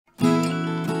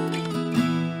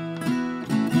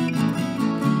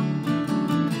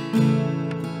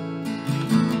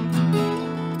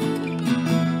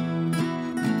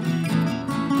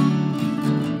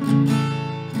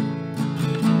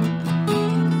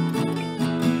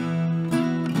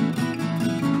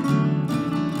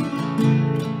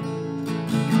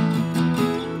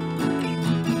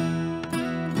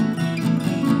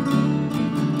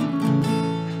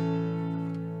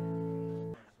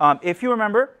If you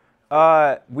remember,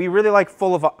 we really like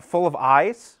Full of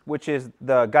Eyes, which is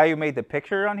the guy who made the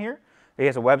picture on here. He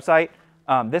has a website.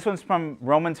 This one's from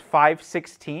Romans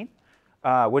 5:16,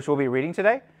 which we'll be reading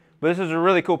today. But this is a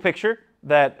really cool picture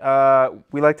that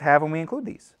we like to have when we include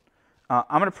these.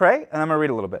 I'm going to pray, and I'm going to read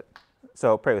a little bit.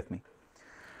 So pray with me.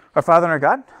 Our Father and our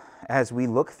God, as we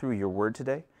look through your word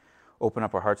today, open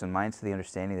up our hearts and minds to the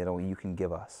understanding that only you can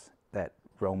give us, that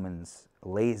Romans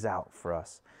lays out for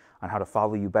us on how to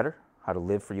follow you better, how to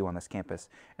live for you on this campus,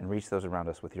 and reach those around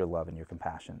us with your love and your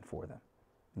compassion for them.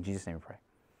 In Jesus' name we pray.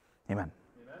 Amen.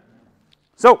 Amen.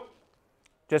 So,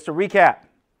 just to recap,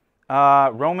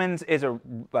 Romans is a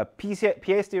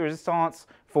pièce de résistance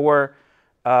for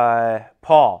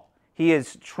Paul. He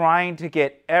is trying to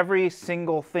get every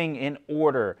single thing in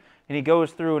order. And he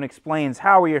goes through and explains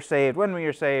how we are saved, when we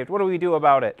are saved, what do we do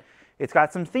about it. It's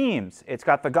got some themes. It's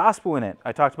got the gospel in it.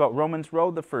 I talked about Romans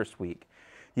Road the first week.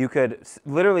 You could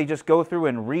literally just go through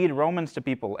and read Romans to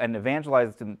people and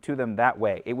evangelize to them that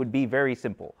way. It would be very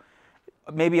simple.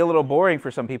 Maybe a little boring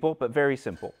for some people, but very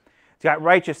simple. It's got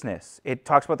righteousness. It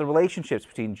talks about the relationships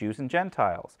between Jews and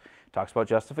Gentiles. It talks about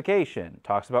justification. It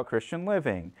talks about Christian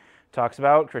living. It talks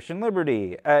about Christian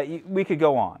liberty. We could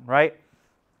go on, right?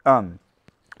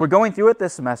 We're going through it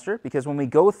this semester because when we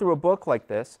go through a book like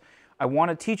this, I want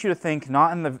to teach you to think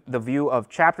not in the view of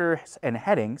chapters and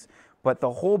headings, but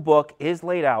the whole book is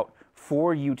laid out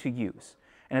for you to use.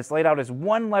 And it's laid out as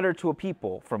one letter to a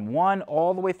people from 1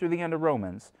 all the way through the end of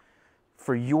Romans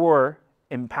for your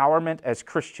empowerment as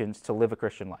Christians to live a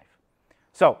Christian life.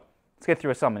 So, let's get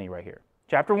through a summary right here.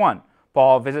 Chapter 1,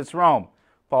 Paul visits Rome.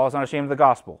 Paul is not ashamed of the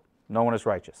gospel. No one is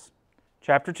righteous.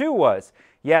 Chapter 2 was,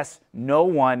 yes, no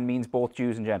one means both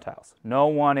Jews and Gentiles. No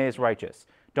one is righteous.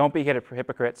 Don't be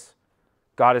hypocrites.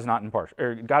 God is not impartial,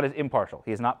 or God is impartial.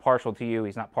 He is not partial to you.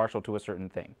 He's not partial to a certain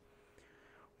thing.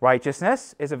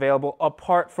 Righteousness is available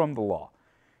apart from the law.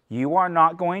 You are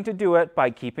not going to do it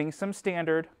by keeping some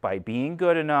standard, by being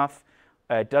good enough.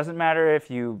 It doesn't matter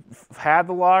if you have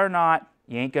the law or not,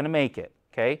 you ain't going to make it,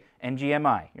 okay?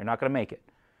 NGMI, you're not going to make it.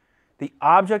 The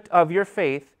object of your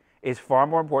faith is far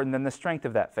more important than the strength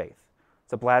of that faith.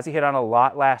 So Blasey hit on a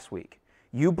lot last week.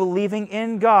 You believing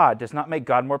in God does not make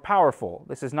God more powerful.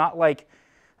 This is not like,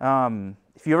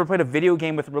 if you ever played a video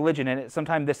game with religion in it,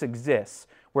 sometimes this exists,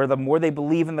 where the more they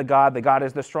believe in the God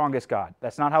is the strongest God.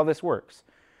 That's not how this works.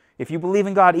 If you believe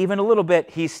in God even a little bit,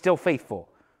 He's still faithful.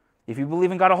 If you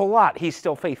believe in God a whole lot, He's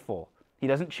still faithful. He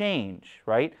doesn't change,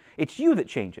 right? It's you that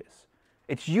changes.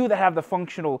 It's you that have the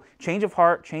functional change of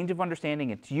heart, change of understanding.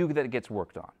 It's you that it gets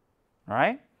worked on, all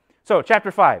right? So,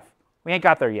 chapter 5. We ain't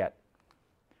got there yet,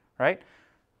 right?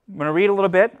 I'm going to read a little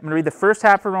bit. I'm going to read the first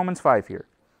half of Romans 5 here.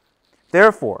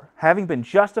 Therefore, having been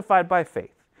justified by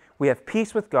faith, we have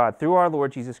peace with God through our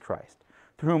Lord Jesus Christ,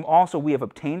 through whom also we have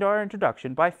obtained our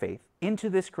introduction by faith into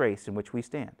this grace in which we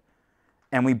stand.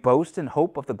 And we boast in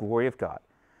hope of the glory of God.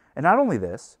 And not only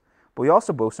this, but we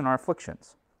also boast in our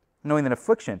afflictions, knowing that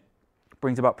affliction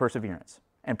brings about perseverance,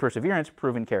 and perseverance,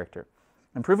 proven character,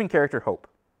 and proven character, hope.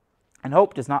 And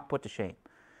hope does not put to shame,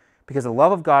 because the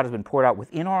love of God has been poured out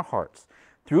within our hearts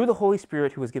through the Holy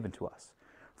Spirit who was given to us.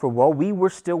 For while we were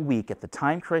still weak, at the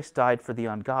time Christ died for the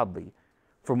ungodly.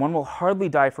 For one will hardly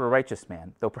die for a righteous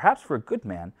man, though perhaps for a good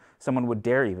man someone would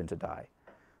dare even to die.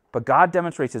 But God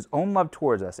demonstrates His own love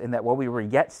towards us in that while we were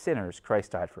yet sinners,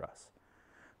 Christ died for us.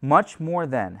 Much more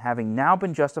then, having now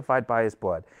been justified by His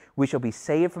blood, we shall be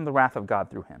saved from the wrath of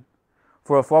God through Him.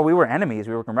 For if while we were enemies,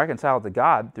 we were reconciled to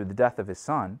God through the death of His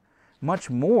Son, much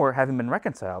more, having been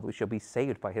reconciled, we shall be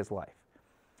saved by His life.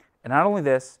 And not only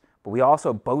this, but we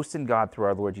also boast in God through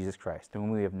our Lord Jesus Christ, through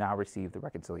whom we have now received the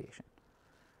reconciliation.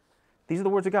 These are the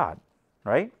words of God,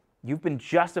 right? You've been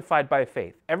justified by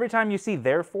faith. Every time you see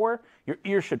therefore, your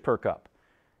ears should perk up.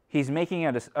 He's making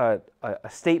a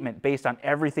statement based on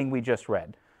everything we just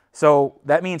read. So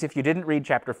that means if you didn't read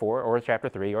chapter 4 or chapter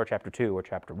 3 or chapter 2 or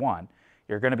chapter 1,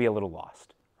 you're going to be a little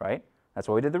lost, right? That's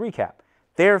why we did the recap.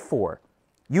 Therefore,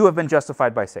 you have been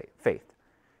justified by faith.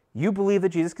 You believe that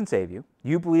Jesus can save you.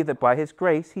 You believe that by His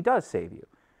grace, He does save you.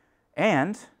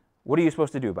 And what are you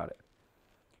supposed to do about it?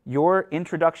 Your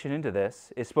introduction into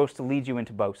this is supposed to lead you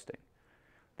into boasting.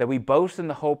 That we boast in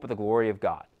the hope of the glory of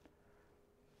God.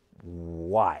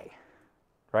 Why?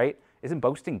 Right? Isn't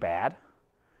boasting bad?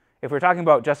 If we're talking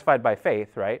about justified by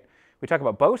faith, right? We talk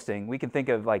about boasting, we can think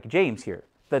of like James here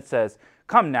that says,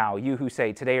 "Come now, you who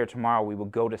say, today or tomorrow we will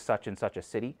go to such and such a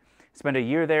city, spend a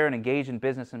year there and engage in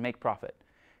business and make profit.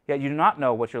 Yet you do not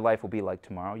know what your life will be like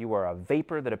tomorrow. You are a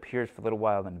vapor that appears for a little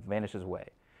while and vanishes away.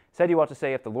 Said you ought to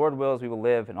say, if the Lord wills, we will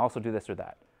live and also do this or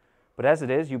that. But as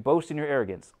it is, you boast in your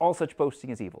arrogance. All such boasting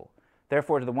is evil.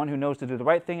 Therefore, to the one who knows to do the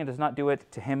right thing and does not do it,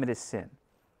 to him it is sin.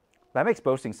 That makes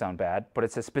boasting sound bad, but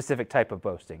it's a specific type of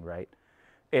boasting, right?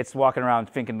 It's walking around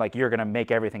thinking like you're going to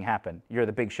make everything happen. You're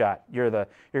the big shot. You're going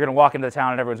to walk into the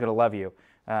town and everyone's going to love you.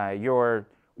 You're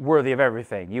worthy of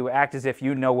everything. You act as if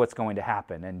you know what's going to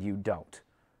happen, and you don't.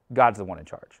 God's the one in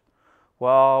charge.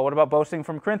 Well, what about boasting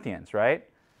from Corinthians, right?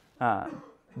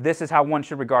 This is how one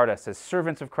should regard us, as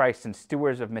servants of Christ and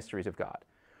stewards of mysteries of God.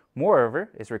 Moreover,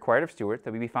 it is required of stewards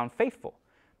that we be found faithful.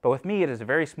 But with me it is a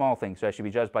very small thing, so I should be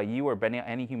judged by you or by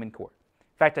any human court.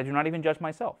 In fact, I do not even judge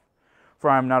myself, for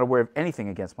I am not aware of anything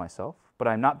against myself, but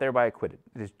I am not thereby acquitted.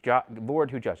 It is the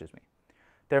Lord who judges me.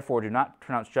 Therefore, do not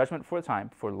pronounce judgment for the time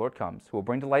before the Lord comes, who will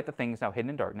bring to light the things now hidden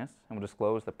in darkness, and will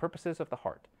disclose the purposes of the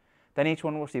heart. Then each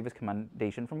one will receive his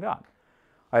commendation from God.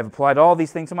 I have applied all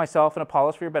these things to myself and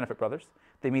Apollos for your benefit, brothers,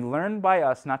 that you may learn by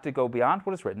us not to go beyond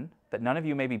what is written, that none of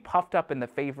you may be puffed up in the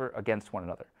favor against one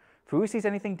another. For who sees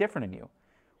anything different in you?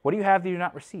 What do you have that you do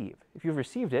not receive? If you have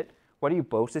received it, why do you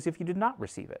boast as if you did not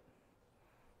receive it?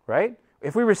 Right?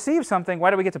 If we receive something,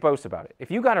 why do we get to boast about it? If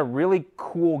you got a really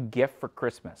cool gift for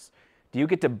Christmas, do you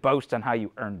get to boast on how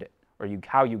you earned it, or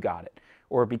how you got it,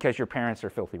 or because your parents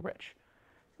are filthy rich?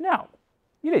 No.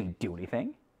 You didn't do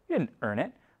anything. You didn't earn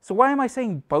it. So why am I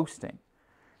saying boasting?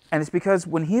 And it's because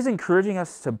when he's encouraging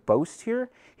us to boast here,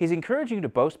 he's encouraging you to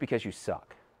boast because you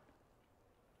suck.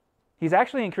 He's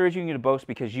actually encouraging you to boast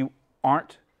because you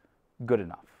aren't good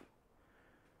enough.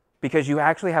 Because you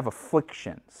actually have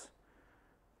afflictions.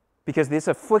 Because these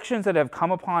afflictions that have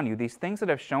come upon you, these things that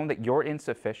have shown that you're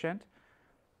insufficient,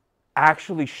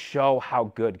 actually show how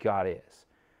good God is.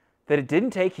 That it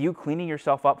didn't take you cleaning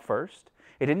yourself up first.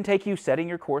 It didn't take you setting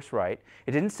your course right.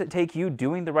 It didn't take you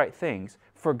doing the right things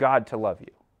for God to love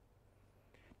you.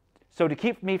 So to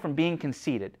keep me from being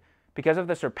conceited, because of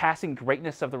the surpassing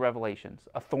greatness of the revelations,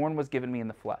 a thorn was given me in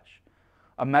the flesh,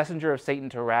 a messenger of Satan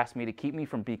to harass me, to keep me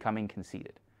from becoming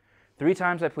conceited. 3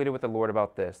 times I pleaded with the Lord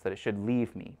about this, that it should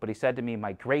leave me. But he said to me,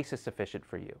 my grace is sufficient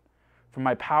for you, for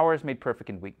my power is made perfect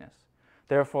in weakness.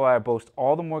 Therefore I boast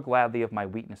all the more gladly of my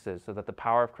weaknesses, so that the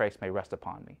power of Christ may rest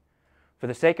upon me. For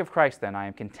the sake of Christ, then, I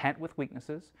am content with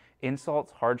weaknesses,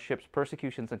 insults, hardships,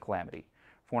 persecutions, and calamity.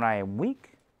 For when I am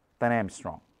weak, then I am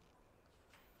strong.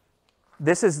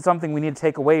 This is something we need to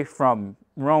take away from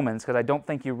Romans, because I don't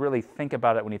think you really think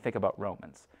about it when you think about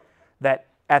Romans. That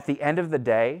at the end of the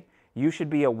day, you should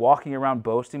be a walking around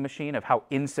boasting machine of how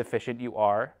insufficient you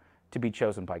are to be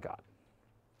chosen by God.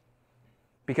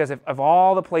 Because of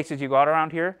all the places you got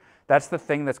around here, that's the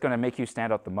thing that's going to make you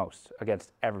stand out the most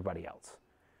against everybody else.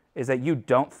 Is that you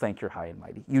don't think you're high and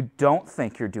mighty. You don't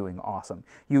think you're doing awesome.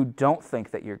 You don't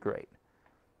think that you're great.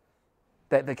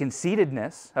 That the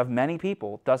conceitedness of many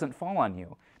people doesn't fall on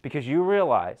you because you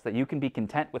realize that you can be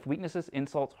content with weaknesses,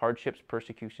 insults, hardships,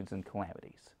 persecutions, and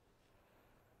calamities.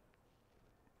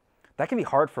 That can be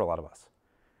hard for a lot of us.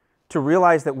 To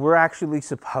realize that we're actually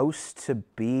supposed to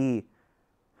be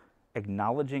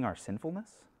acknowledging our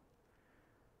sinfulness,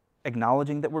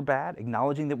 acknowledging that we're bad,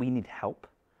 acknowledging that we need help.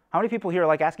 How many people here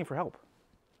like asking for help?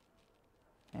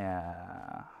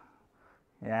 Yeah,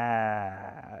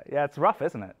 it's rough,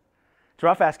 isn't it? It's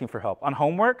rough asking for help. On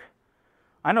homework,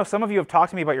 I know some of you have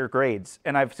talked to me about your grades,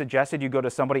 and I've suggested you go to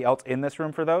somebody else in this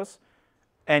room for those,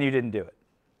 and you didn't do it.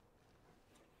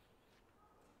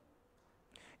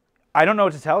 I don't know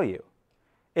what to tell you.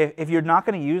 If you're not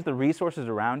going to use the resources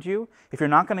around you, if you're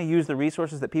not going to use the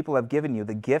resources that people have given you,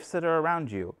 the gifts that are around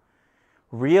you,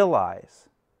 realize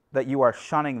that you are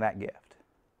shunning that gift.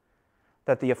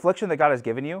 That the affliction that God has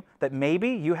given you, that maybe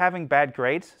you having bad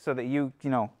grades so that you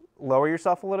lower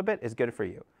yourself a little bit is good for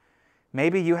you.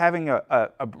 Maybe you having a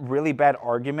really bad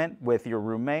argument with your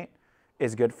roommate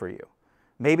is good for you.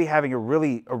 Maybe having a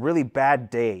really bad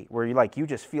day where you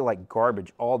just feel like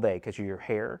garbage all day because of your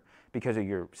hair, because of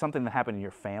something that happened in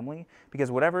your family, because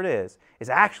whatever it is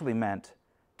actually meant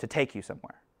to take you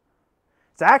somewhere.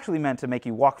 It's actually meant to make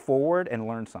you walk forward and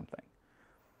learn something.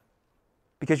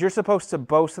 Because you're supposed to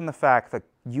boast in the fact that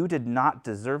you did not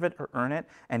deserve it or earn it,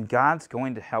 and God's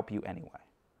going to help you anyway.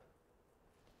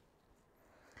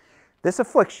 This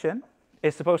affliction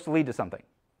is supposed to lead to something,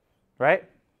 right?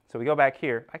 So we go back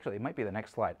here. Actually, it might be the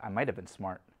next slide. I might have been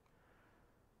smart.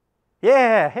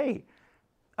 Yeah, hey.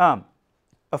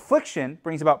 Affliction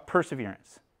brings about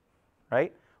perseverance,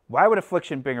 right? Why would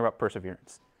affliction bring about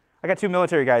perseverance? I got 2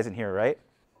 military guys in here, right?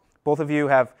 Both of you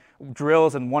have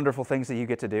drills and wonderful things that you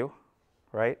get to do,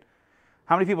 right?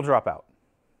 How many people drop out?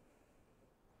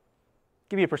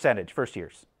 Give me a percentage, first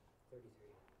years.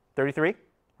 33,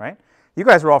 right? You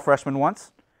guys were all freshmen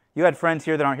once. You had friends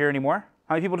here that aren't here anymore.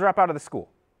 How many people drop out of the school?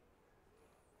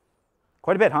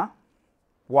 Quite a bit, huh?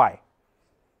 Why?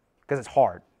 Because it's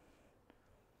hard.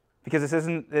 Because this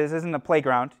isn't a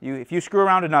playground. If you screw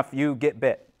around enough, you get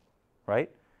bit,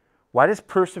 right? Why does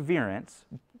perseverance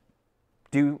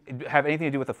have anything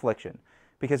to do with affliction?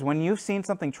 Because when you've seen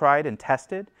something tried and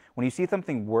tested, when you see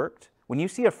something worked, when you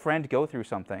see a friend go through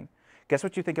something, guess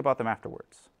what you think about them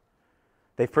afterwards?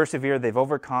 They've persevered, they've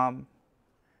overcome,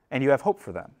 and you have hope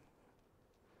for them,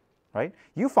 right?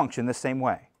 You function the same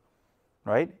way,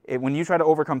 right? When you try to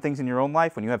overcome things in your own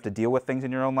life, when you have to deal with things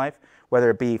in your own life, whether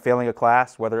it be failing a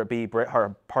class, whether it be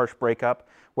a harsh breakup,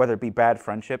 whether it be bad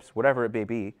friendships, whatever it may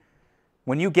be,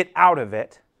 when you get out of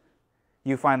it,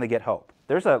 you finally get hope.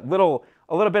 There's a little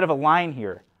bit of a line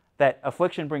here that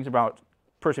affliction brings about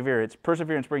perseverance.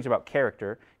 Perseverance brings about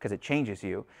character because it changes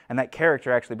you. And that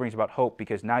character actually brings about hope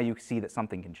because now you see that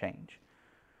something can change.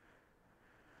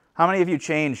 How many of you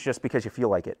change just because you feel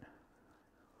like it?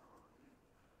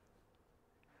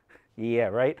 Yeah,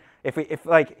 right? If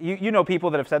like, you know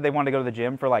people that have said they want to go to the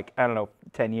gym for like, I don't know,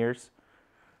 10 years.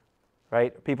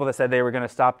 Right? People that said they were going to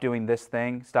stop doing this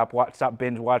thing, stop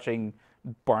binge watching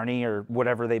Barney or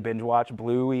whatever they binge watch,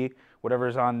 Bluey,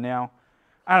 whatever's on now.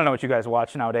 I don't know what you guys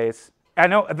watch nowadays. I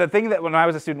know the thing that when I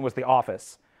was a student was The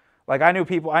Office. Like I knew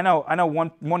people. I know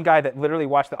one guy that literally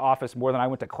watched The Office more than I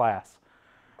went to class.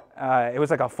 It was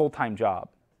like a full-time job.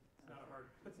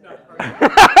 It's not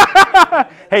hard.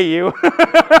 Hey you.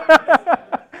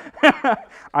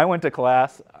 I went to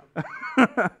class.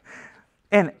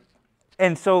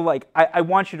 And so, like, I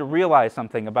want you to realize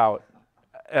something about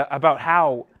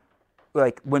how,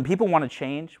 like, when people want to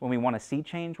change, when we want to see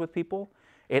change with people,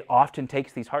 it often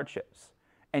takes these hardships.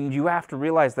 And you have to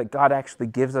realize that God actually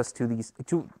gives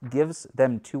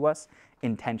them to us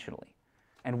intentionally.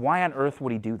 And why on earth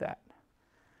would he do that?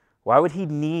 Why would he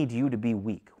need you to be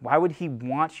weak? Why would he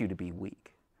want you to be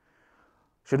weak?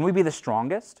 Shouldn't we be the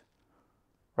strongest?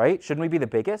 Right? Shouldn't we be the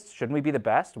biggest? Shouldn't we be the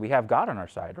best? We have God on our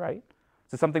side, right?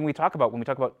 It's something we talk about when we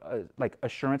talk about like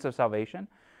assurance of salvation,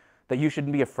 that you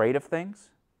shouldn't be afraid of things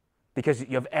because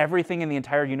you have everything in the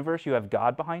entire universe, you have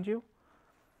God behind you.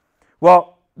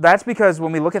 Well, that's because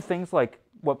when we look at things like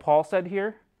what Paul said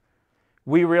here,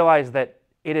 we realize that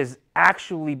it is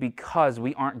actually because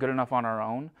we aren't good enough on our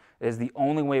own. It is the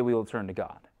only way we will turn to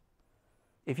God.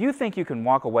 If you think you can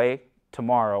walk away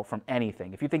tomorrow from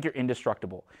anything, if you think you're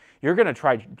indestructible, you're going to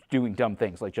try doing dumb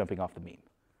things like jumping off the meme.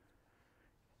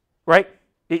 Right?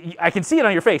 I can see it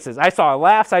on your faces. I saw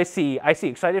laughs. I see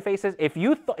excited faces. If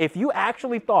you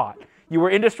actually thought you were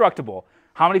indestructible,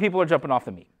 how many people are jumping off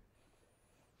the meme?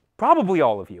 Probably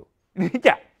all of you.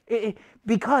 Yeah,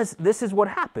 because this is what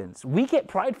happens. We get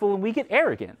prideful and we get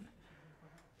arrogant.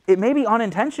 It may be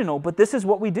unintentional, but this is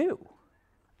what we do.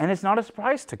 And it's not a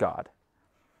surprise to God.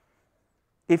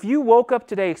 If you woke up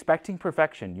today expecting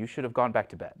perfection, you should have gone back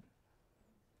to bed.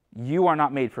 You are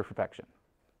not made for perfection.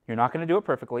 You're not going to do it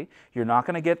perfectly. You're not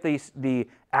going to get the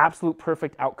absolute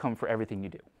perfect outcome for everything you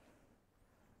do.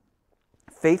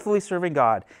 Faithfully serving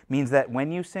God means that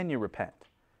when you sin, you repent.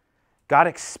 God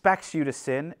expects you to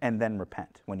sin and then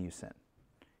repent when you sin.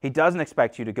 He doesn't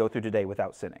expect you to go through today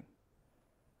without sinning.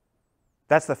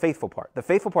 That's the faithful part. The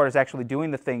faithful part is actually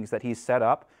doing the things that he's set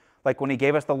up. Like when he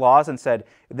gave us the laws and said,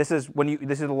 this is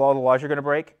the law, the laws you're going to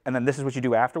break, and then this is what you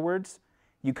do afterwards.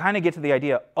 You kind of get to the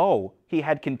idea, oh, he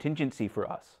had contingency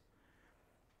for us.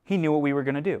 He knew what we were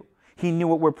going to do. He knew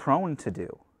what we're prone to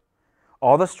do.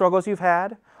 All the struggles you've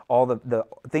had, all the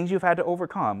things you've had to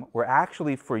overcome were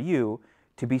actually for you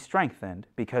to be strengthened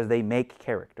because they make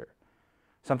character.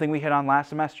 Something we hit on last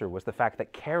semester was the fact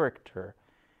that character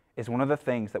is one of the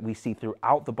things that we see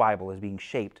throughout the Bible as being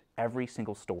shaped every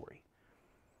single story.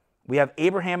 We have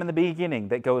Abraham in the beginning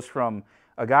that goes from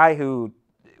a guy who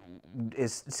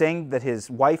is saying that his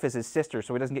wife is his sister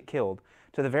so he doesn't get killed,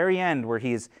 to the very end where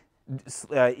he's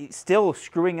still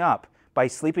screwing up by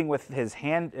sleeping with his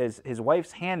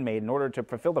wife's handmaid in order to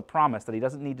fulfill the promise that he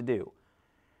doesn't need to do.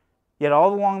 Yet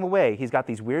all along the way, he's got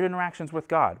these weird interactions with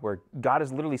God where God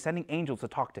is literally sending angels to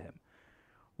talk to him,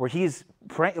 where he's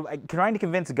trying to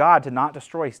convince God to not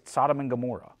destroy Sodom and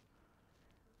Gomorrah.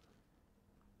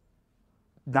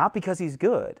 Not because he's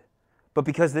good, but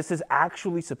because this is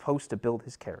actually supposed to build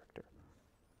his character.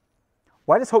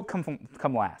 Why does hope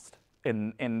come last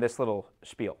in this little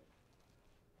spiel?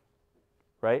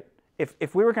 Right?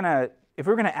 If we were gonna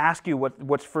ask you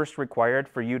what's first required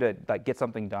for you to get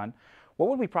something done, what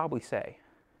would we probably say?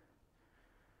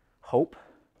 Hope,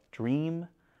 dream,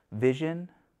 vision,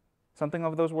 something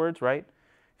of those words, right?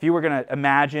 If you were gonna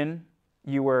imagine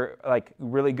you were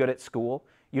really good at school,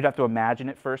 you'd have to imagine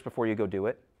it first before you go do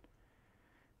it.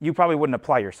 You probably wouldn't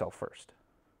apply yourself first,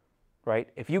 right?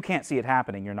 If you can't see it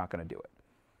happening, you're not going to do it.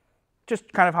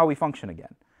 Just kind of how we function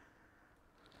again.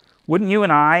 Wouldn't you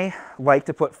and I like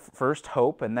to put first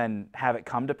hope and then have it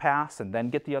come to pass and then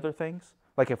get the other things?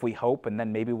 Like if we hope and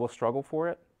then maybe we'll struggle for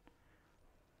it?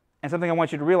 And something I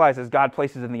want you to realize is God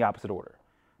places it in the opposite order.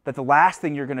 That the last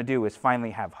thing you're going to do is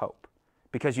finally have hope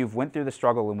because you've went through the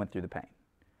struggle and went through the pain.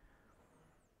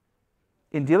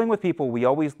 In dealing with people, we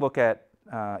always look at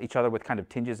each other with kind of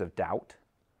tinges of doubt,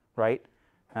 right?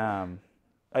 When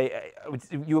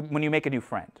you make a new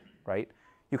friend, right?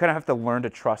 You kind of have to learn to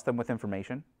trust them with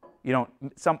information. You don't.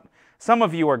 Some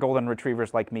of you are golden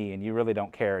retrievers like me, and you really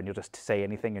don't care, and you'll just say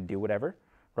anything and do whatever,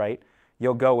 right?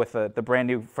 You'll go with the brand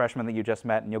new freshman that you just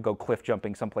met, and you'll go cliff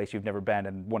jumping someplace you've never been,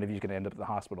 and one of you is going to end up in the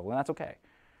hospital, and that's okay.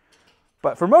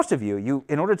 But for most of you,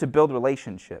 in order to build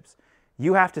relationships,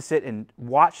 you have to sit and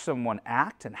watch someone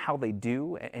act and how they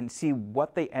do, and see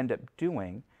what they end up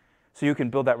doing, so you can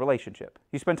build that relationship.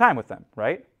 You spend time with them,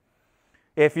 right?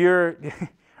 If you're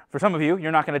For some of you,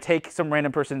 you're not going to take some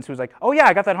random person who's like, oh yeah,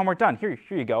 I got that homework done. Here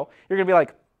you go. You're going to be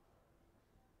like,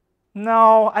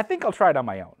 no, I think I'll try it on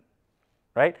my own,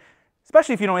 right?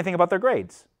 Especially if you know anything about their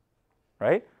grades,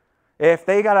 right? If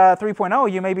they got a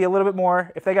 3.0, you may be a little bit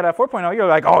more. If they got a 4.0, you're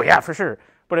like, oh yeah, for sure.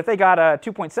 But if they got a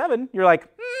 2.7, you're like,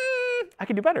 I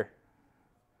can do better.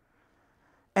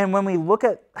 And when we look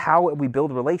at how we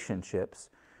build relationships,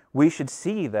 we should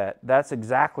see that that's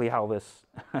exactly how this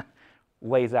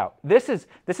lays out. This is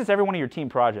every one of your team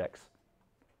projects,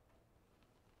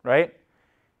 right?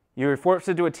 You're forced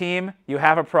into a team, you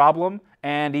have a problem,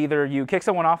 and either you kick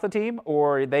someone off the team,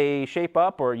 or they shape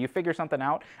up, or you figure something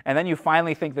out, and then you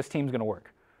finally think this team's going to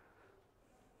work.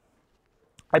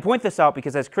 I point this out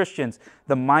because as Christians,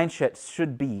 the mindset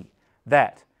should be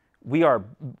that we are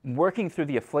working through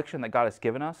the affliction that God has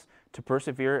given us to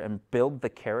persevere and build the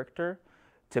character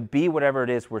to be whatever it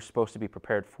is we're supposed to be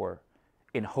prepared for,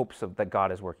 in hopes of that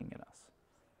God is working in us.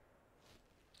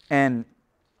 And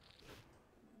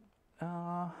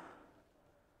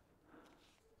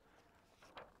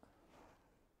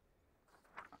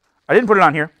I didn't put it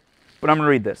on here, but I'm going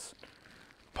to read this.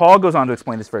 Paul goes on to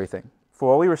explain this very thing. For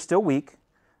while we were still weak,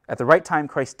 at the right time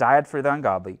Christ died for the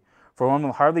ungodly. For one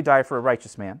will hardly die for a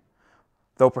righteous man,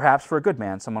 though perhaps for a good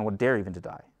man someone would dare even to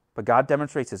die. But God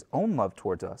demonstrates his own love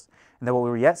towards us, and that while we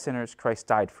were yet sinners, Christ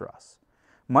died for us.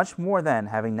 Much more then,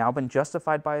 having now been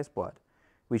justified by his blood,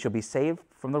 we shall be saved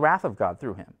from the wrath of God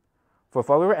through him. For if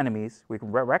while we were enemies, we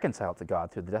were reconciled to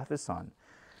God through the death of his Son,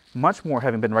 much more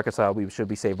having been reconciled, we should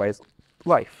be saved by his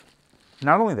life.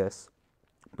 Not only this,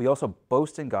 we also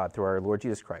boast in God through our Lord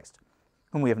Jesus Christ,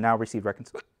 whom we have now received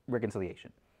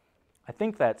reconciliation. I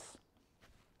think that's,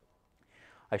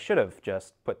 I should have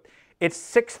just put, it's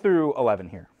 6 through 11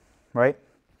 here, right?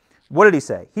 What did he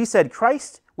say? He said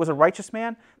Christ was a righteous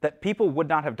man that people would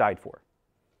not have died for.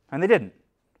 And they didn't.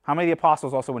 How many of the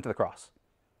apostles also went to the cross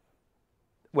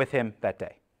with him that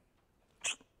day?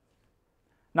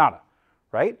 Nada,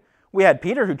 right? We had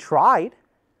Peter who tried,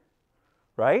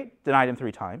 right? Denied him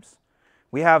 3 times.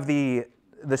 We have the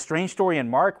strange story in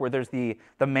Mark where there's the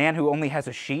man who only has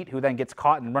a sheet who then gets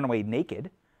caught and run away naked.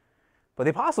 But the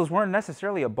apostles weren't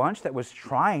necessarily a bunch that was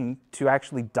trying to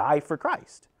actually die for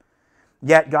Christ.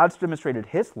 Yet God's demonstrated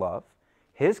his love,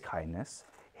 his kindness,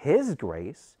 his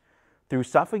grace through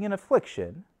suffering and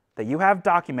affliction that you have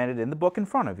documented in the book in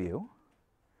front of you,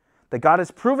 that God has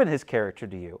proven his character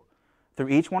to you through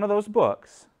each one of those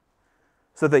books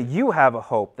so that you have a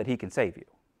hope that he can save you.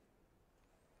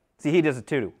 See, he does it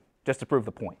too, just to prove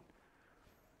the point.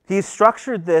 He's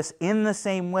structured this in the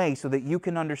same way so that you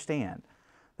can understand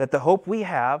that the hope we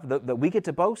have, that we get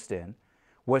to boast in,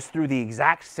 was through the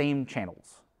exact same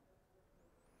channels.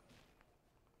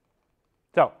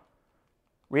 So,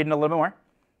 reading a little bit more.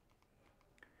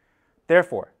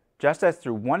 Therefore, just as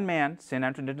through one man sin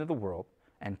entered into the world,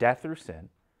 and death through sin,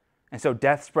 and so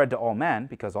death spread to all men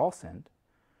because all sinned.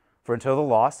 For until the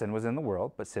law, sin was in the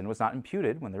world, but sin was not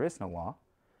imputed when there is no law.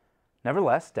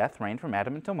 Nevertheless, death reigned from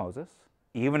Adam until Moses,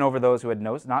 even over those who had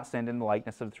not sinned in the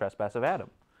likeness of the trespass of Adam,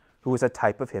 who was a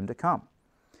type of him to come.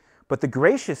 But the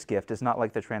gracious gift is not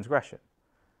like the transgression.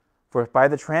 For if by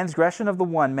the transgression of the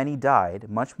one many died,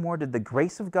 much more did the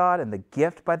grace of God and the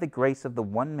gift by the grace of the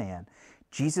one man,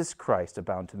 Jesus Christ,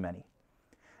 abound to many.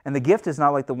 And the gift is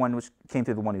not like the one which came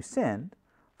through the one who sinned.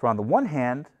 For on the one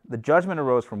hand, the judgment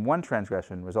arose from one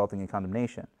transgression, resulting in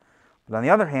condemnation. But on the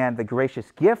other hand, the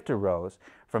gracious gift arose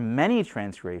from many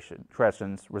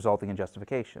transgressions, resulting in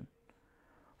justification.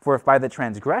 For if by the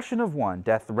transgression of one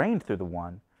death reigned through the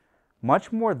one,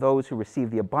 much more those who receive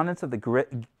the abundance of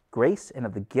the grace and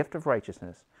of the gift of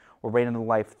righteousness will reign in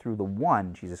life through the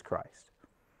one, Jesus Christ.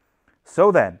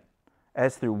 So then,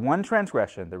 as through one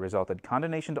transgression there resulted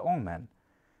condemnation to all men,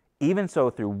 Even so,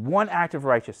 through one act of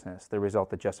righteousness, there result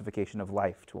the justification of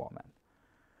life to all men.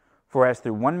 For as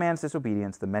through one man's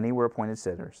disobedience the many were appointed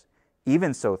sinners,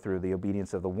 even so through the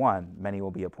obedience of the one, many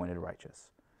will be appointed righteous.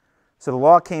 So the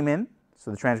law came in,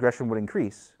 so the transgression would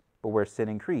increase, but where sin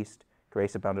increased,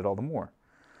 grace abounded all the more.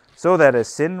 So that as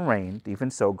sin reigned,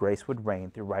 even so grace would reign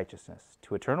through righteousness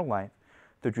to eternal life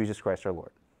through Jesus Christ our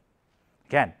Lord.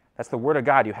 Again, that's the word of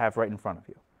God you have right in front of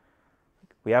you.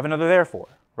 We have another therefore,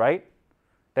 right?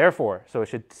 Therefore, so it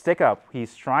should stick up.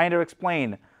 He's trying to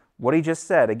explain what he just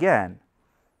said again.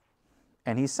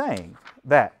 And he's saying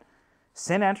that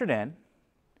sin entered in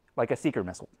like a seeker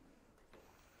missile.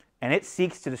 And it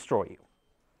seeks to destroy you.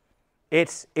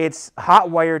 It's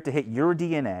hot-wired to hit your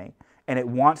DNA, and it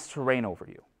wants to reign over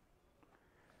you.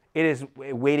 It is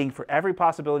waiting for every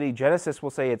possibility. Genesis will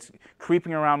say it's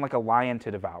creeping around like a lion to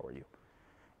devour you.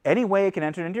 Any way it can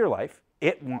enter into your life,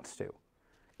 it wants to.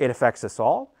 It affects us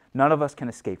all. None of us can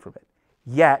escape from it.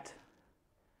 Yet,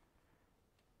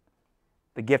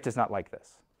 the gift is not like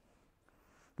this.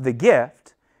 The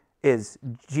gift is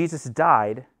Jesus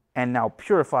died and now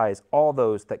purifies all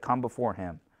those that come before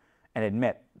him and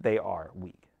admit they are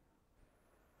weak.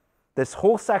 This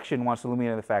whole section wants to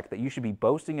illuminate the fact that you should be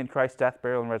boasting in Christ's death,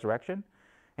 burial, and resurrection,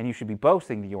 and you should be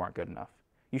boasting that you aren't good enough.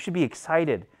 You should be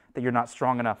excited that you're not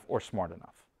strong enough or smart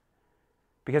enough,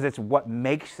 because it's what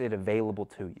makes it available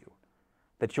to you,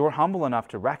 that you're humble enough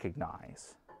to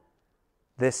recognize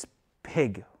this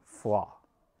big flaw.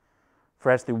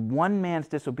 For as through one man's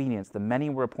disobedience the many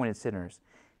were appointed sinners,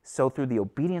 so through the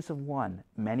obedience of one,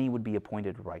 many would be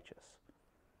appointed righteous.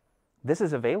 This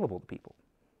is available to people.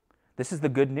 This is the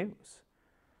good news,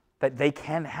 that they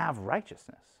can have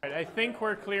righteousness. All right, I think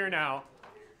we're clear now.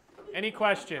 Any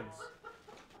questions?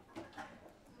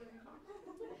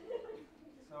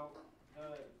 So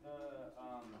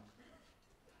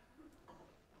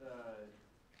the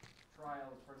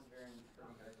trials, perseverance,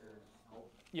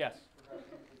 hope. Yes. Is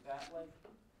that like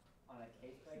on a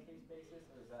case-by-case basis,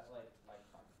 or is that like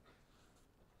lifetime?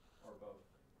 Or both?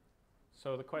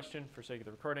 So the question, for sake of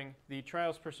the recording, the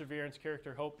trials, perseverance,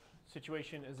 character, hope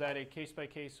situation, is that a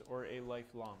case-by-case or a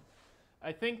lifelong?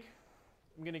 I think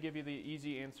I'm going to give you the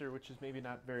easy answer, which is maybe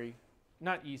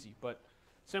not easy, but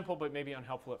simple, but maybe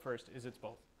unhelpful at first, is it's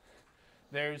both.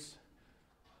 There's,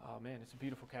 oh man, it's a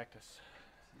beautiful cactus.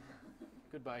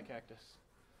 Goodbye, cactus.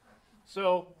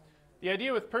 So the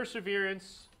idea with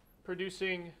perseverance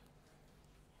producing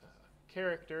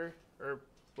character, or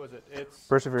was it? It's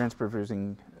Perseverance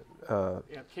producing... yeah,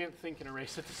 can't think and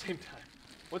erase at the same time.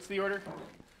 What's the order?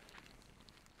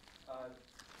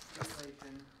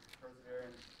 Tribulation,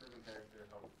 perseverance, proven character,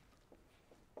 hope.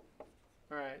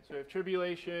 All right, so we have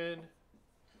tribulation,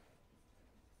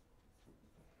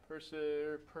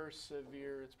 persevere,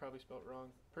 it's probably spelled wrong.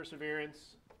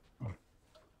 Perseverance,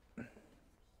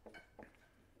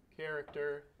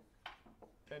 character,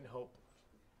 and hope.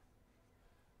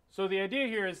 So the idea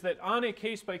here is that on a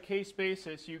case-by-case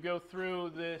basis, you go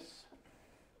through these,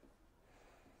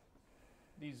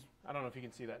 I don't know if you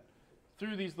can see that,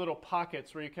 through these little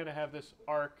pockets where you kind of have this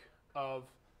arc of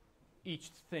each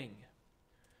thing,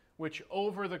 which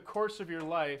over the course of your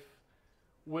life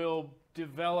will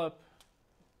develop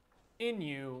in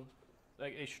you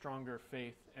like a stronger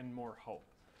faith and more hope.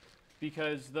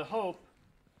 Because the hope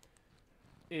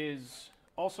is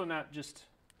also not just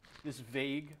this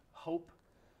vague hope.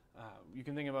 You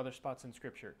can think of other spots in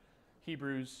Scripture.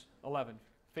 Hebrews 11.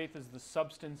 Faith is the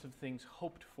substance of things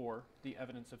hoped for, the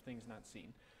evidence of things not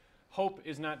seen. Hope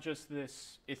is not just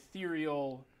this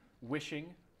ethereal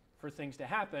wishing for things to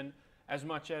happen, as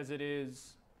much as it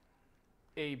is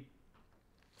a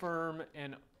firm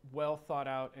and well thought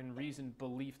out and reasoned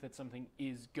belief that something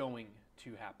is going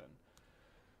to happen.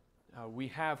 We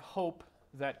have hope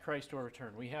that Christ will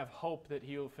return. We have hope that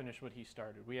he will finish what he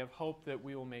started. We have hope that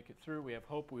we will make it through. We have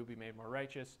hope we will be made more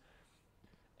righteous.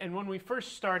 And when we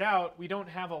first start out, we don't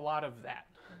have a lot of that.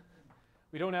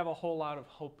 We don't have a whole lot of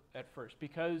hope at first,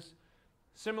 because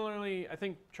similarly, I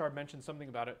think Charb mentioned something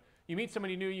about it. You meet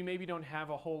somebody new, you maybe don't have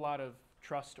a whole lot of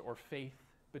trust or faith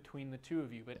between the two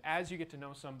of you. But as you get to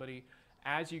know somebody,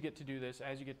 as you get to do this,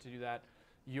 as you get to do that,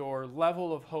 your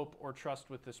level of hope or trust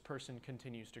with this person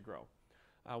continues to grow.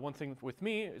 One thing with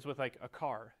me is with like a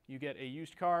car. You get a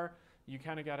used car, you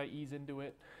kind of got to ease into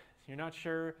it. You're not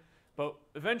sure, but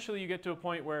eventually you get to a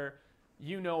point where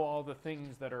you know all the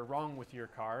things that are wrong with your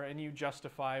car, and you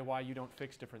justify why you don't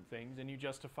fix different things, and you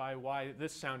justify why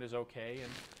this sound is okay,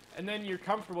 and then you're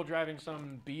comfortable driving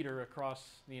some beater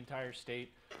across the entire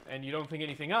state, and you don't think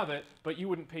anything of it, but you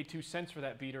wouldn't pay 2 cents for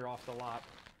that beater off the lot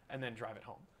and then drive it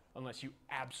home, unless you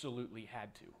absolutely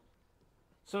had to.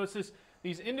 So it's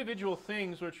these individual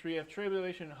things which we have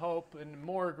tribulation, hope, and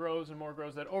more grows,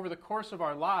 that over the course of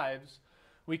our lives,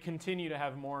 we continue to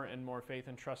have more and more faith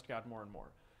and trust God more and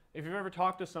more. If you've ever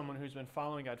talked to someone who's been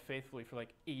following God faithfully for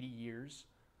like 80 years,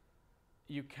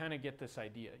 you kind of get this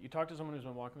idea. You talk to someone who's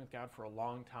been walking with God for a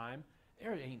long time,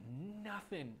 there ain't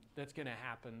nothing that's going to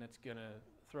happen that's going to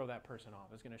throw that person off.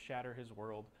 It's going to shatter his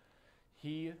world.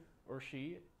 He or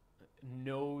she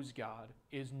knows God,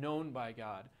 is known by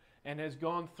God, and has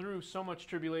gone through so much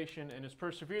tribulation and has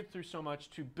persevered through so much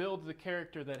to build the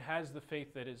character that has the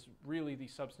faith that is really the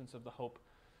substance of the hope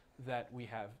that we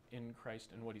have in Christ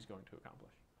and what he's going to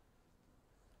accomplish.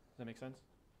 Does that make sense?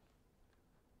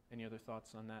 Any other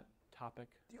thoughts on that topic?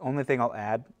 The only thing I'll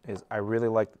add is I really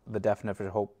like the definition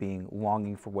of hope being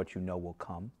longing for what you know will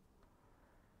come.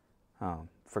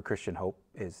 For Christian hope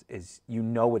is you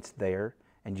know it's there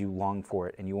and you long for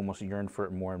it and you almost yearn for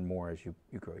it more and more as you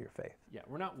grow your faith. Yeah,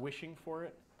 we're not wishing for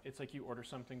it. It's like you order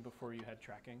something before you had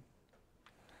tracking.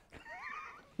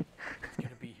 It's going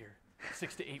to be here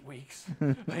 6 to 8 weeks.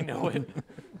 I know it.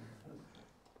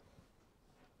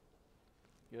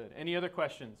 Good. Any other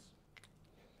questions?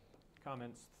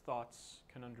 Comments, thoughts,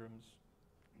 conundrums?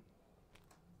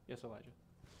 Yes, Elijah.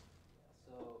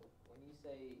 So when you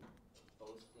say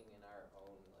boasting in our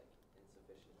own like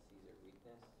insufficiencies or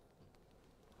weakness,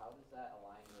 how does that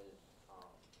align with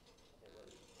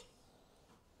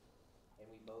and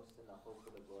we boast in the hope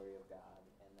of the glory of God,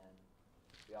 and then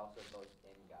we also boast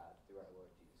in God through our Lord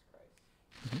Jesus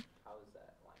Christ. How is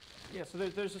that aligned? Yeah, so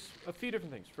there's a few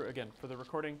different things for the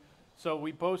recording. So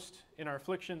we boast in our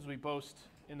afflictions, we boast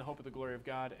in the hope of the glory of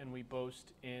God, and we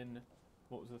boast in,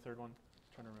 what was the third one?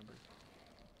 I'm trying to remember.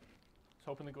 It's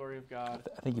hope in the glory of God.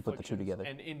 I think you put the two together.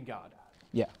 And in God.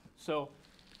 Yeah. So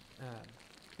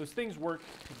those things work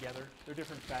together. They're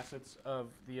different facets of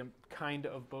the kind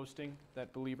of boasting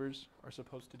that believers are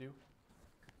supposed to do.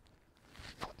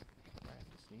 I have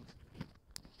to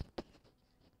sneeze.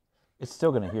 It's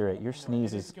still going to hear it. Your No,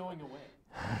 sneeze it is... is going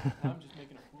away. Now I'm just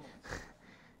making a fool of myself.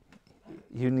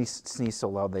 You sneeze so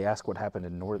loud they ask what happened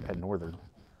at Northern.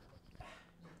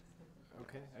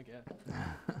 Okay, I get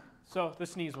it. So the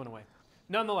sneeze went away.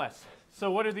 Nonetheless, so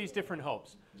what are these different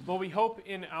hopes? Well, we hope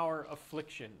in our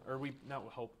affliction, or we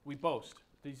boast,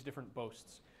 these different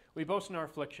boasts. We boast in our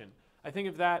affliction. I think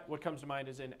of that, what comes to mind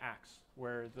is in Acts,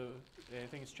 where I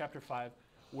think it's chapter 5,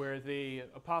 where the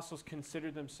apostles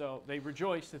considered themselves, they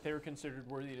rejoiced that they were considered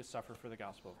worthy to suffer for the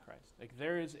gospel of Christ. Like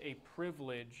there is a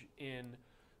privilege in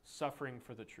suffering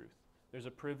for the truth. There's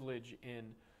a privilege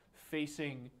in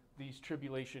facing these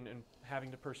tribulation and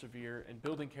having to persevere and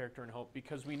building character and hope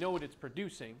because we know what it's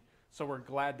producing, so we're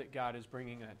glad that God is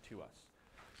bringing that to us.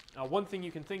 Now, one thing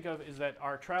you can think of is that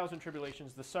our trials and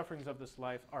tribulations, the sufferings of this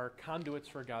life, are conduits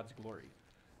for God's glory.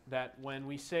 That when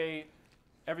we say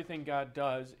everything God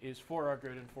does is for our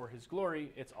good and for his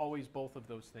glory, it's always both of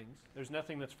those things. There's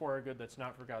nothing that's for our good that's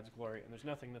not for God's glory, and there's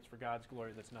nothing that's for God's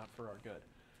glory that's not for our good.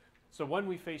 So when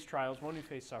we face trials, when we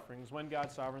face sufferings, when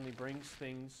God sovereignly brings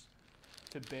things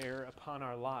to bear upon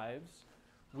our lives,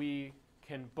 we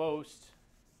can boast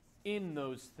in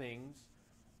those things,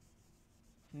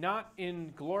 not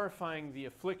in glorifying the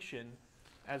affliction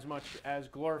as much as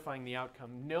glorifying the outcome,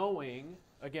 knowing,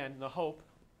 again, the hope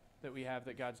that we have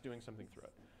that God's doing something through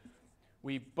it.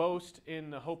 We boast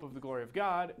in the hope of the glory of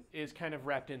God is kind of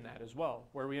wrapped in that as well,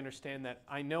 where we understand that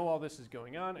I know all this is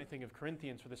going on. I think of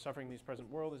Corinthians, for the suffering of this present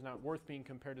world is not worth being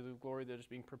compared to the glory that is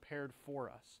being prepared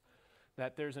for us.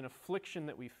 That there's an affliction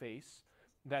that we face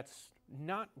that's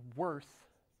not worth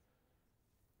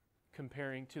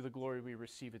comparing to the glory we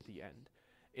receive at the end.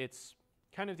 It's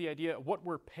kind of the idea of what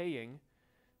we're paying.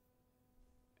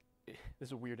 This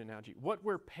is a weird analogy. What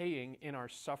we're paying in our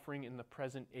suffering in the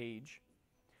present age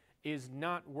is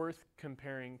not worth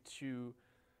comparing to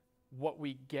what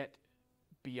we get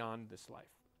beyond this life.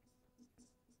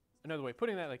 Another way of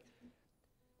putting that, like,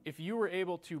 if you were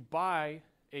able to buy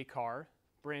a car,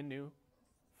 brand new,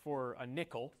 for a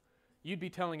nickel, you'd be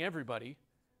telling everybody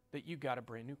that you got a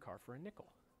brand new car for a nickel.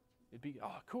 It'd be,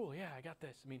 oh, cool, yeah, I got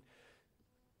this. I mean,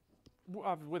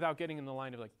 without getting in the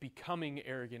line of like becoming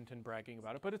arrogant and bragging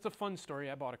about it, but it's a fun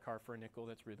story. I bought a car for a nickel.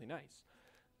 That's really nice.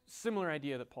 Similar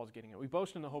idea that Paul's getting at. We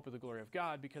boast in the hope of the glory of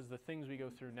God because the things we go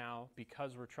through now,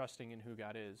 because we're trusting in who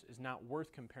God is not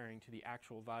worth comparing to the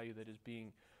actual value that is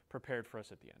being prepared for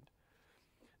us at the end.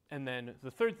 And then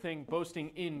the third thing,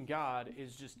 boasting in God,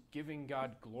 is just giving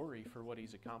God glory for what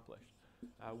he's accomplished.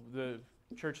 The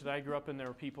church that I grew up in, there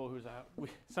were people who's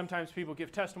sometimes people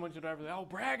give testimonies or whatever. Oh,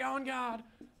 brag on God,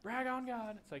 brag on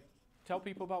God. It's like, tell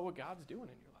people about what God's doing in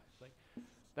your life. Like,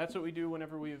 that's what we do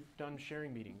whenever we've done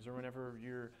sharing meetings or whenever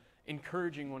you're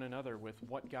encouraging one another with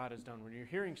what God has done. When you're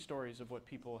hearing stories of what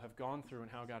people have gone through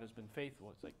and how God has been faithful,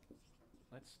 it's like,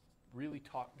 let's really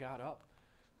talk God up.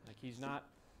 Like, he's not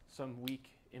some weak,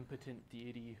 impotent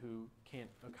deity who can't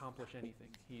accomplish anything.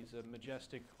 He's a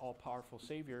majestic, all-powerful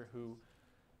Savior who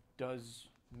does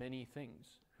many things,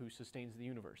 who sustains the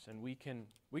universe. And we can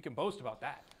boast about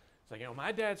that. It's like,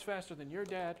 my dad's faster than your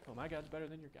dad. Well, my God's better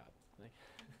than your God.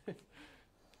 Like,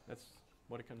 that's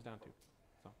what it comes down to.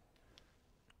 So.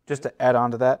 Just to add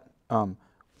on to that,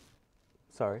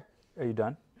 sorry, are you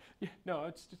done? Yeah, no,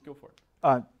 just go for it.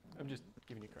 I'm just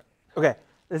giving you credit. Okay,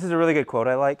 this is a really good quote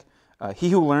I like. He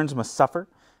who learns must suffer,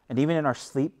 and even in our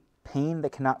sleep, pain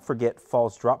that cannot forget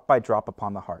falls drop by drop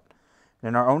upon the heart. And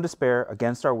in our own despair,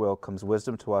 against our will, comes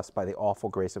wisdom to us by the awful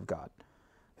grace of God.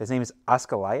 His name is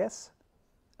Asclepius.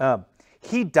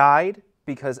 He died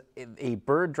because a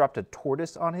bird dropped a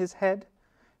tortoise on his head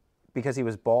because he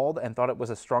was bald and thought it was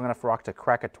a strong enough rock to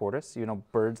crack a tortoise. You know,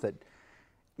 birds that,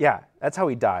 yeah, that's how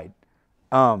he died.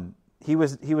 He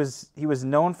was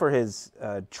known for his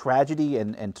tragedy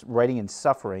and writing and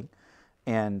suffering,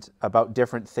 and about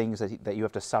different things that you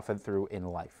have to suffer through in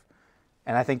life.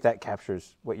 And I think that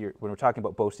captures what when we're talking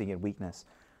about boasting and weakness,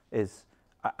 is,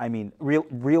 I mean,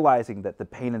 realizing that the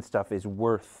pain and stuff is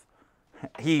worth.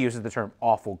 He uses the term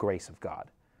 "awful grace of God."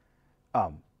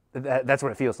 That's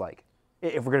what it feels like,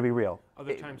 if we're going to be real.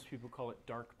 Other times people call it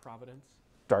dark providence.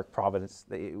 Dark providence,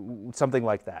 something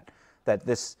like that. That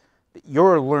this.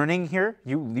 You're learning here,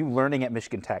 you learning at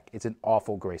Michigan Tech, it's an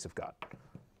awful grace of God.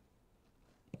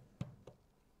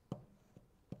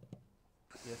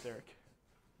 Yes, Eric.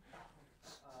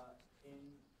 In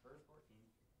verse 14,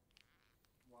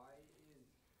 why is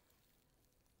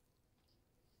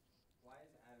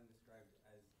Adam described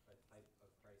as a type of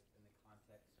Christ in the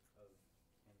context of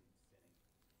him sinning?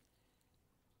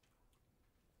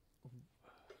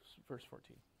 Verse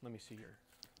 14. Let me see your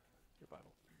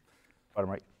Bible. Bottom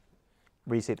right.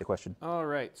 Restate the question. All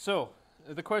right. So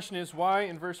the question is, why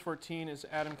in verse 14 is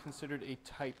Adam considered a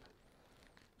type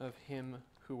of him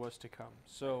who was to come?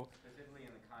 So specifically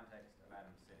in the context of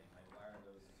Adam sinning, like, why are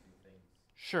those two things?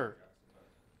 Sure.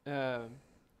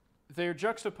 They're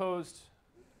juxtaposed.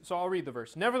 So I'll read the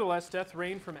verse. Nevertheless, death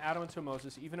reigned from Adam until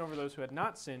Moses, even over those who had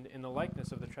not sinned, in the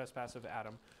likeness of the trespass of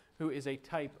Adam, who is a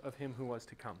type of him who was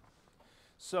to come.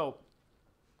 So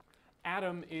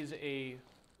Adam is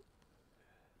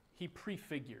he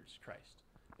prefigures Christ,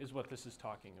 is what this is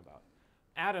talking about.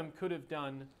 Adam could have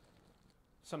done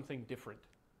something different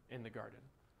in the garden,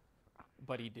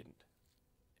 but he didn't.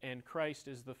 And Christ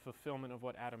is the fulfillment of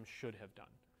what Adam should have done.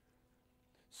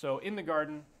 So in the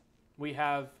garden, we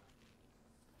have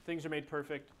things are made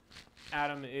perfect.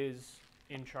 Adam is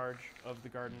in charge of the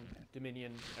garden,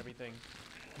 dominion, everything.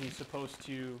 He's supposed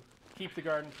to keep the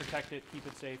garden, protect it, keep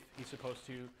it safe. He's supposed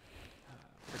to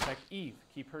protect Eve,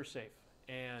 keep her safe.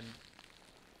 And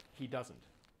he doesn't.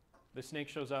 The snake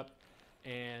shows up,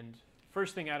 and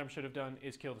first thing Adam should have done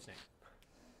is kill the snake.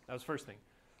 That was the first thing.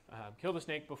 Kill the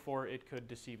snake before it could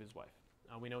deceive his wife.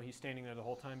 We know he's standing there the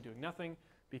whole time doing nothing,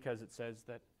 because it says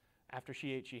that after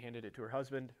she ate, she handed it to her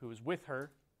husband, who was with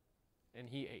her, and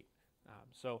he ate.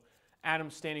 So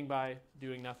Adam's standing by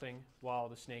doing nothing while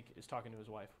the snake is talking to his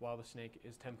wife, while the snake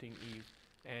is tempting Eve,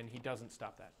 and he doesn't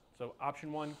stop that. So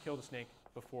option 1, kill the snake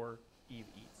before Eve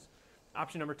eats.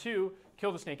 Option number 2,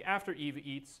 kill the snake after Eve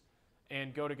eats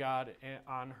and go to God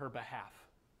on her behalf.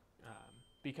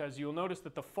 Because you'll notice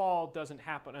that the fall doesn't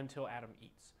happen until Adam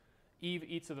eats. Eve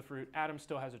eats of the fruit. Adam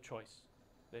still has a choice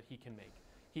that he can make.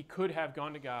 He could have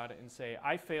gone to God and say,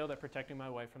 I failed at protecting my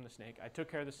wife from the snake. I took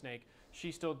care of the snake.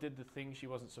 She still did the thing she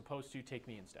wasn't supposed to. Take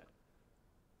me instead.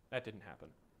 That didn't happen.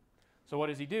 So what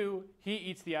does he do? He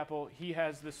eats the apple. He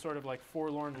has this sort of like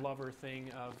forlorn lover thing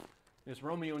of this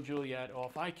Romeo and Juliet. Oh,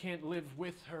 if I can't live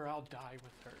with her, I'll die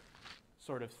with her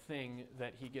sort of thing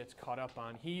that he gets caught up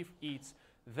on. He eats.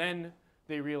 Then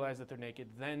they realize that they're naked.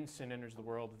 Then sin enters the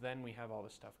world. Then we have all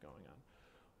this stuff going on.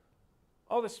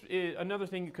 All this is, another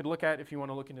thing you could look at if you want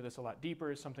to look into this a lot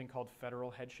deeper, is something called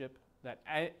federal headship, that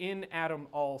in Adam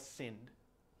all sinned.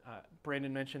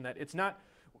 Brandon mentioned that it's not,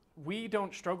 we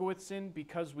don't struggle with sin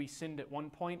because we sinned at one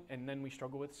point and then we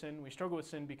struggle with sin. We struggle with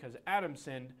sin because Adam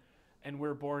sinned and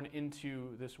we're born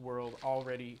into this world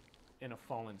already in a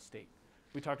fallen state.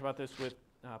 We talked about this with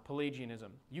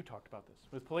Pelagianism. You talked about this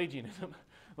with Pelagianism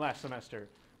last semester,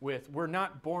 with we're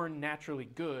not born naturally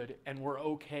good and we're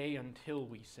okay until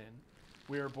we sin.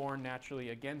 We are born naturally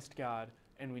against God,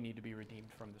 and we need to be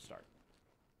redeemed from the start.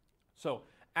 So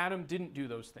Adam didn't do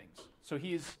those things. So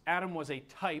Adam was a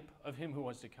type of him who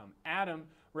was to come. Adam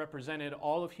represented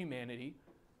all of humanity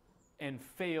and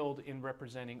failed in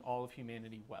representing all of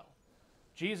humanity well.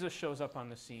 Jesus shows up on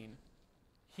the scene.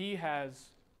 He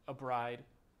has a bride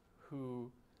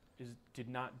who did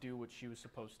not do what she was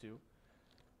supposed to.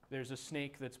 There's a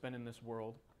snake that's been in this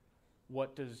world.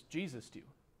 What does Jesus do?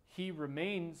 He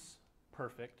remains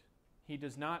perfect. He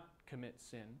does not commit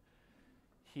sin.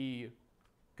 He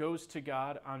goes to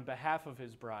God on behalf of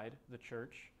his bride, the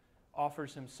church,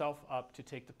 offers himself up to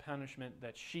take the punishment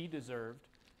that she deserved,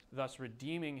 thus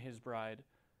redeeming his bride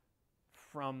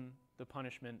from the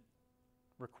punishment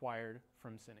required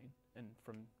from sinning and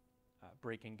from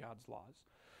breaking God's laws.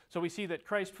 So we see that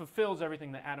Christ fulfills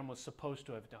everything that Adam was supposed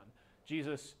to have done.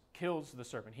 Jesus kills the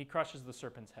serpent. He crushes the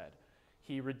serpent's head.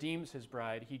 He redeems his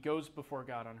bride. He goes before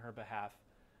God on her behalf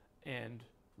and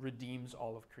redeems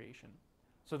all of creation.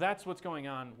 So that's what's going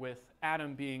on with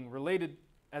Adam being related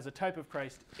as a type of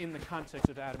Christ in the context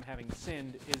of Adam having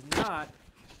sinned, is not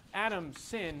Adam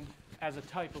sinned as a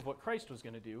type of what Christ was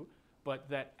going to do, but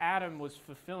that Adam was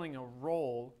fulfilling a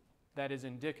role that is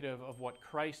indicative of what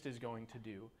Christ is going to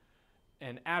do.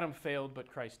 And Adam failed,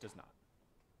 but Christ does not.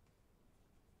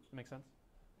 Does that make sense?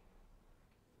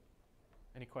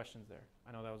 Any questions there?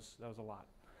 I know that was a lot.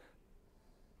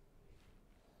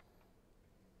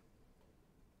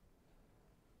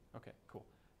 Okay, cool.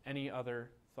 Any other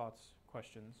thoughts,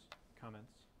 questions,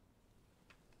 comments?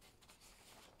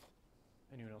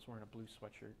 Anyone else wearing a blue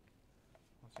sweatshirt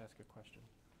wants to ask a question?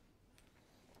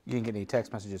 You didn't get any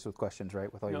text messages with questions,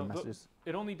 right? With all your messages?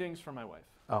 It only dings from my wife.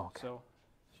 Oh, okay. So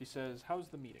she says, how's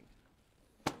the meeting?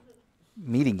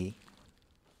 Meetingy.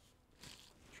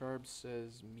 Charb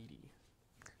says meaty.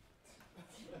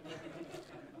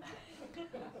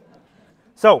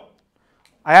 So,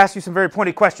 I asked you some very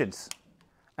pointed questions,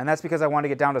 and that's because I wanted to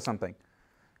get down to something.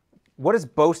 What does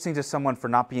boasting to someone for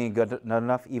not being good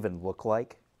enough even look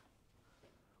like?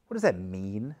 What does that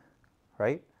mean,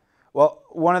 right? Well,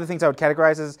 one of the things I would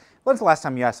categorize is, when's the last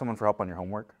time you asked someone for help on your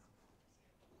homework?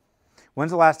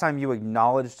 When's the last time you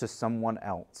acknowledged to someone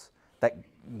else that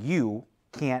you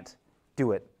can't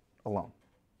do it alone?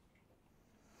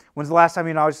 When's the last time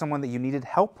you acknowledged someone that you needed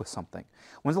help with something?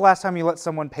 When's the last time you let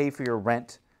someone pay for your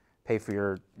rent, pay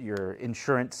for your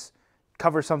insurance,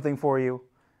 cover something for you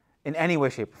in any way,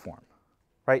 shape, or form,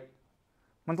 right?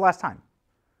 When's the last time?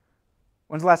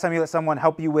 When's the last time you let someone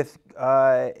help you with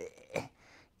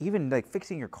even like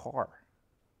fixing your car?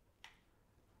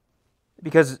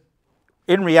 Because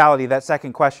in reality, that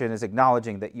second question is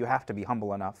acknowledging that you have to be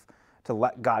humble enough to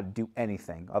let God do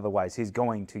anything. Otherwise, he's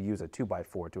going to use a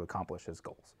 2x4 to accomplish his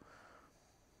goals.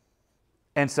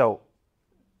 And so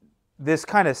this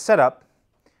kind of setup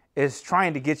is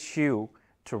trying to get you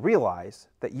to realize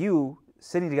that you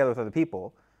sitting together with other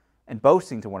people and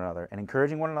boasting to one another and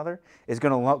encouraging one another is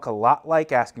going to look a lot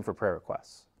like asking for prayer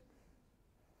requests.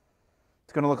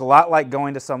 It's going to look a lot like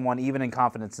going to someone, even in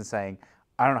confidence, and saying,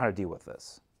 I don't know how to deal with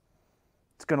this.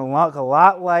 It's going to look a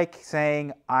lot like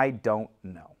saying, I don't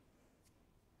know.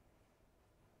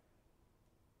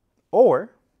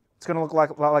 Or it's going to look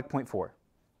a lot like point 4,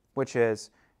 which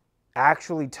is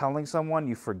actually telling someone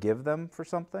you forgive them for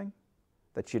something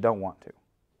that you don't want to.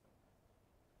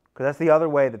 Because that's the other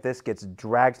way that this gets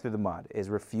dragged through the mud, is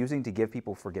refusing to give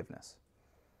people forgiveness.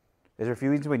 Is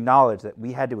refusing to acknowledge that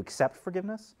we had to accept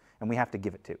forgiveness and we have to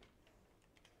give it too.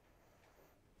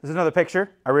 This is another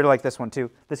picture. I really like this one too.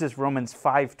 This is Romans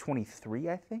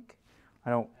 5:23, I think.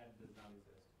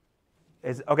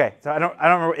 Okay, so I don't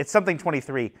remember. It's something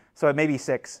 23, so it may be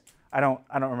 6. I don't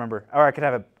remember. Or I could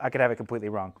have it completely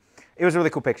wrong. It was a really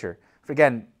cool picture.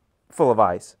 Again, full of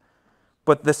eyes.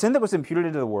 But the sin that was imputed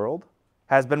into the world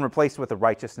has been replaced with a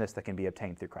righteousness that can be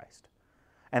obtained through Christ.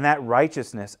 And that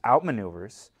righteousness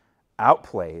outmaneuvers,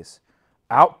 outplays,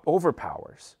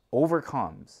 overpowers,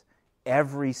 overcomes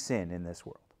every sin in this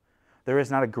world. There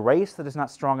is not a grace that is not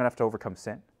strong enough to overcome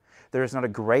sin. There is not a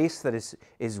grace that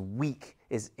is weak,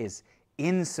 is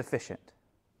insufficient.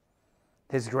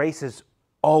 His grace is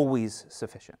always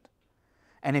sufficient.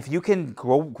 And if you can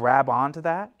grab onto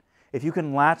that, if you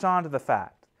can latch onto the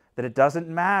fact that it doesn't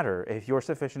matter if you're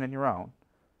sufficient in your own,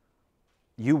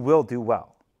 you will do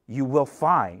well. You will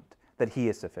find that he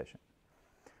is sufficient.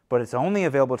 But it's only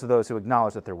available to those who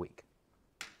acknowledge that they're weak.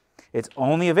 It's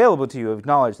only available to you to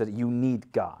acknowledge that you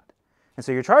need God. And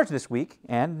so your charge this week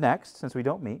and next, since we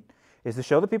don't meet, is to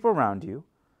show the people around you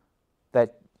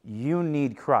that you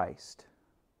need Christ,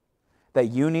 that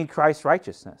you need Christ's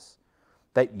righteousness,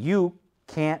 that you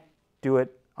can't do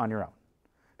it on your own.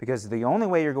 Because the only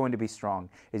way you're going to be strong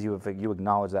is you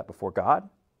acknowledge that before God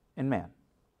and man.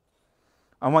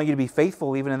 I want you to be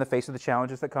faithful even in the face of the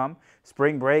challenges that come.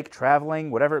 Spring break,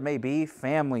 traveling, whatever it may be,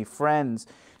 family, friends.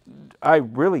 I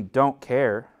really don't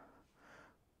care.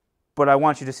 But I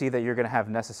want you to see that you're going to have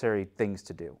necessary things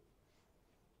to do.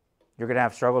 You're going to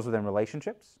have struggles within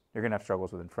relationships. You're going to have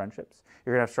struggles within friendships.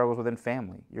 You're going to have struggles within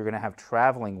family. You're going to have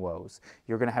traveling woes.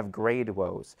 You're going to have grade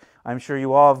woes. I'm sure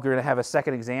you all are going to have a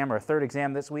second exam or a third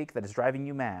exam this week that is driving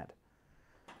you mad.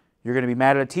 You're going to be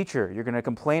mad at a teacher. You're going to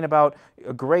complain about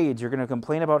grades. You're going to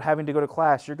complain about having to go to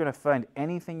class. You're going to find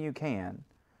anything you can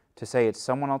to say it's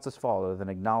someone else's fault other than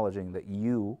acknowledging that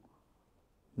you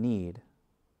need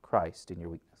Christ in your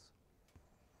weakness.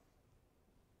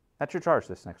 That's your charge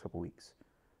this next couple weeks.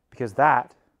 Because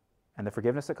that, and the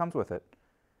forgiveness that comes with it,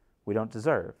 we don't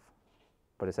deserve,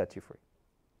 but it sets you free.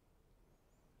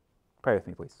 Pray with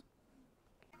me, please.